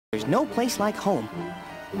There's no place like home.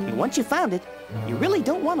 And once you found it, you really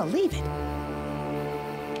don't want to leave it.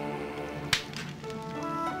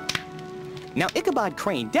 Now, Ichabod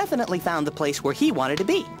Crane definitely found the place where he wanted to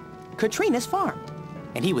be, Katrina's farm.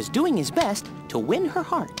 And he was doing his best to win her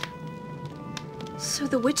heart. So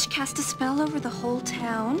the witch cast a spell over the whole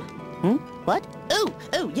town? What?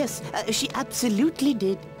 Oh, yes, she absolutely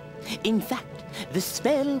did. In fact, the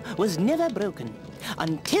spell was never broken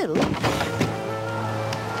until...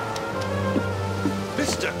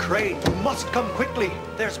 Mr. Crane, you must come quickly.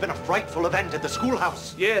 There's been a frightful event at the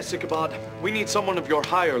schoolhouse. Yes, Ichabod. We need someone of your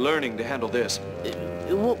higher learning to handle this.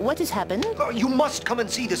 What has happened? Oh, you must come and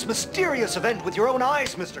see this mysterious event with your own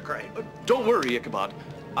eyes, Mr. Crane. Don't worry, Ichabod.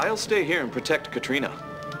 I'll stay here and protect Katrina.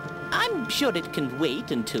 I'm sure it can wait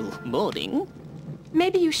until morning.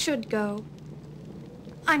 Maybe you should go.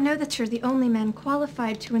 I know that you're the only man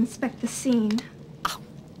qualified to inspect the scene. Oh,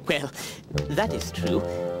 well, that is true.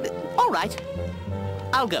 All right,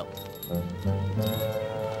 I'll go.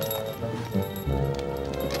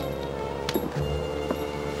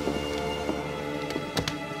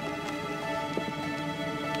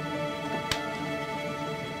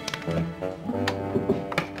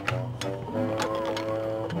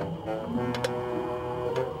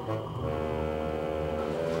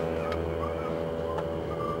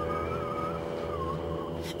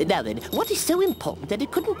 Now then, what is so important that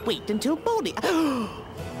it couldn't wait until morning?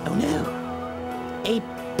 Oh no! A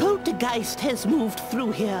poltergeist has moved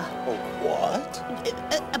through here. Oh, what?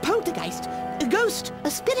 A poltergeist, a ghost,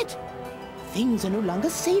 a spirit. Things are no longer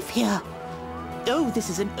safe here. Oh, this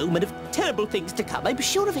is an omen of terrible things to come, I'm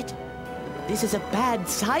sure of it. This is a bad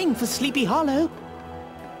sign for Sleepy Hollow.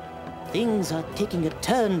 Things are taking a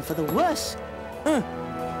turn for the worse.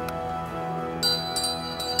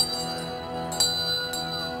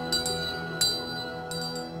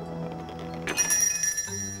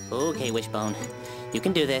 Okay, Wishbone. You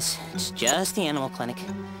can do this. It's just the animal clinic.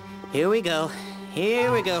 Here we go.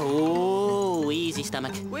 Here we go. Ooh, easy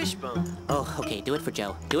stomach. Wishbone. Oh, okay. Do it for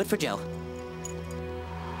Joe. Do it for Joe.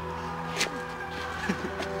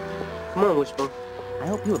 Come on, Wishbone. I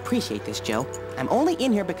hope you appreciate this, Joe. I'm only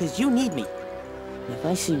in here because you need me. If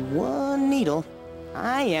I see one needle,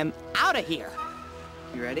 I am out of here.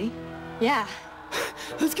 You ready? Yeah.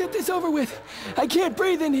 Let's get this over with. I can't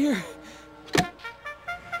breathe in here.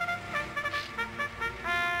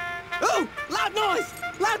 Oh! Loud noise!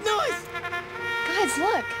 Loud noise! Guys,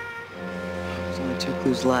 look. There's only 2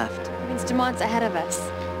 clues left. It means Demont's ahead of us.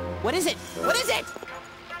 What is it? What is it?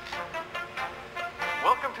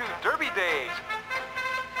 Welcome to Derby Days.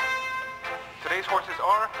 Today's horses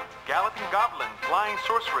are Galloping Goblin, Flying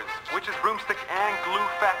Sorceress, Witch's Broomstick, and Glue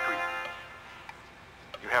Factory.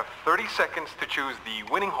 You have 30 seconds to choose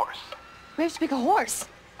the winning horse. We have to pick a horse.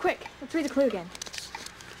 Quick, let's read the clue again.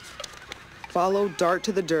 Follow Dart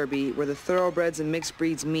to the Derby, where the thoroughbreds and mixed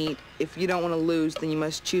breeds meet. If you don't want to lose, then you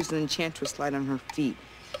must choose an enchantress light on her feet.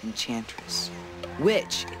 Enchantress.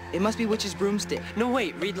 Witch. It must be Witch's Broomstick. No,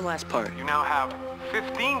 wait. Read the last part. You now have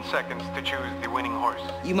 15 seconds to choose the winning horse.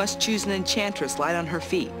 You must choose an enchantress light on her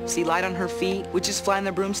feet. See light on her feet? Witches flying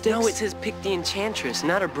their broomsticks? No, it says pick the enchantress,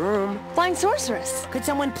 not a broom. Flying sorceress. Could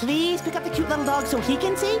someone please pick up the cute little dog so he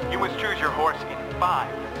can see? You must choose your horse in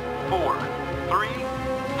 5, 4, 3,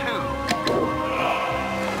 2.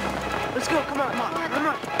 Let's go. Come on. Come on. Come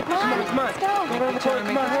on. Come on. Let's go.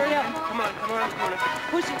 Come on. Hurry up. Come on.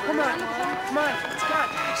 Push it. Come on. Come on. Scott.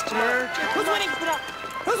 Customer. Who's winning?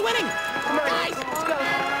 Who's winning? Come on. Guys! Let's go.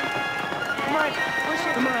 Come on. Push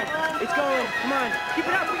it. Come on. It's going. Come on. Keep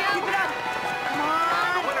it up. Keep it up. Come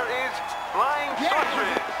on. The winner is Flying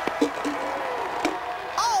Sorceress.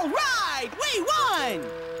 All right! We won!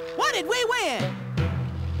 What did we win?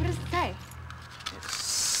 What does it say? It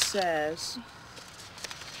says...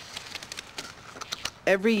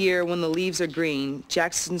 Every year when the leaves are green,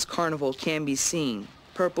 Jackson's Carnival can be seen.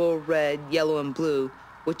 Purple, red, yellow, and blue.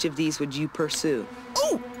 Which of these would you pursue?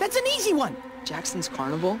 Ooh, that's an easy one. Jackson's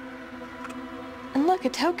Carnival? And look, a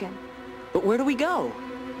token. But where do we go?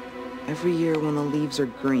 Every year when the leaves are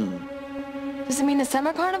green. Does it mean a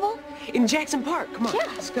summer carnival? In Jackson Park. Come on. Yeah.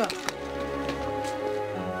 Let's go.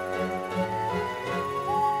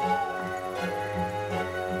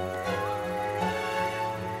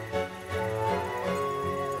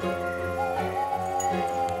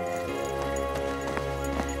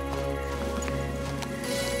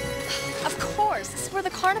 Of course. This is where the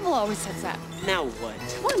carnival always sets up. Now what?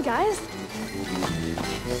 Come on, guys.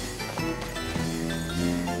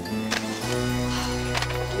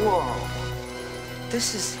 Whoa.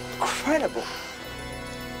 This is incredible.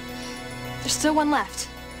 There's still one left.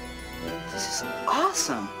 This is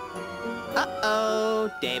awesome. Uh-oh,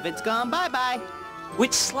 David's gone bye-bye.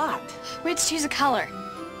 Which slot? We have to choose a color.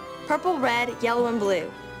 Purple, red, yellow, and blue.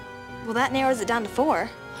 Well, that narrows it down to 4.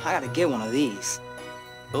 I gotta get one of these.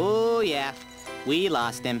 Oh, yeah. We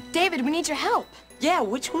lost him. David, we need your help. Yeah,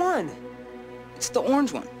 which one? It's the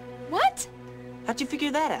orange one. What? How'd you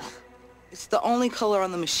figure that out? It's the only color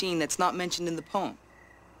on the machine that's not mentioned in the poem.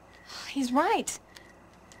 He's right.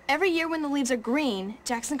 Every year when the leaves are green,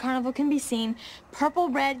 Jackson Carnival can be seen purple,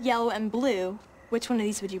 red, yellow, and blue. Which one of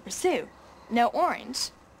these would you pursue? No orange.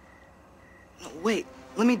 Wait,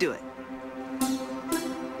 let me do it.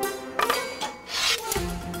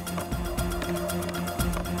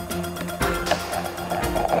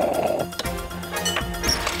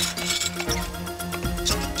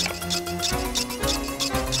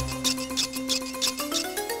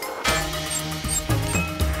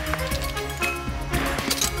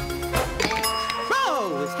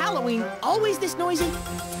 Oh, is Halloween always this noisy?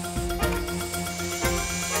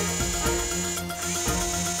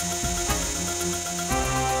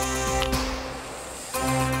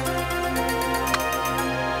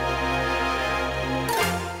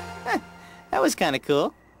 That was kind of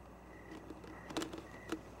cool.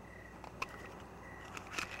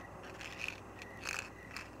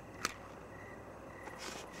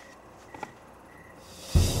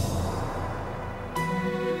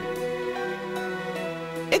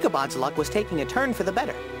 Ichabod's luck was taking a turn for the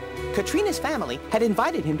better. Katrina's family had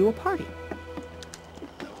invited him to a party.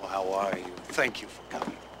 Oh, how are you? Thank you for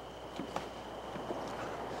coming.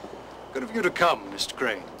 Good of you to come, Mr.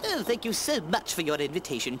 Crane. Oh, thank you so much for your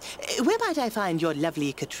invitation. Where might I find your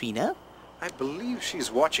lovely Katrina? I believe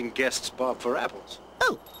she's watching guests bob for apples.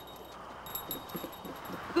 Oh,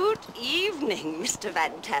 Good evening, Mr.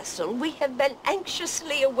 Van Tassel. We have been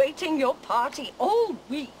anxiously awaiting your party all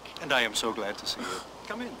week. And I am so glad to see you.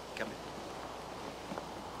 Come in, come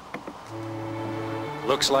in.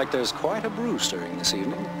 Looks like there's quite a brew stirring this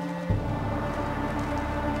evening.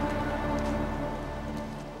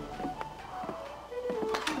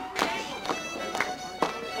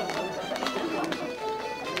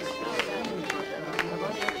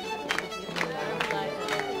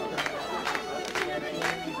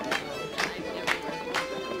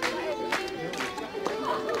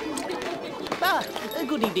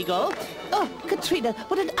 Good evening, all. Oh, Katrina,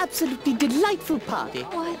 what an absolutely delightful party.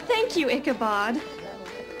 Why, thank you, Ichabod.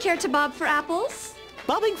 Care to bob for apples?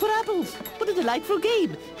 Bobbing for apples. What a delightful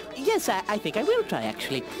game. Yes, I think I will try,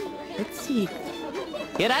 actually. Let's see.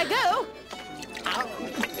 Here I go. Ow.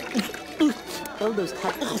 Almost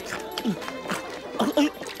had...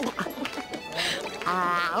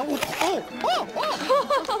 Ow. Oh, oh, oh.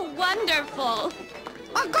 Oh, wonderful.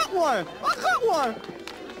 I got one. I got one.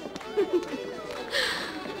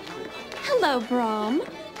 Hello, Brom.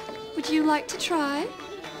 Would you like to try?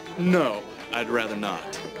 No, I'd rather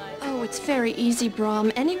not. Oh, it's very easy,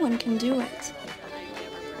 Brom. Anyone can do it.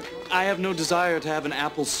 I have no desire to have an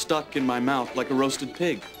apple stuck in my mouth like a roasted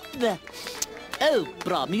pig. Oh,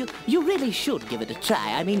 Brom, you really should give it a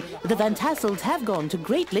try. I mean, the Van Tassels have gone to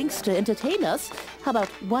great lengths to entertain us. How about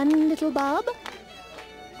one little bob?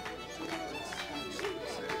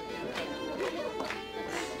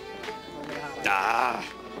 Ah,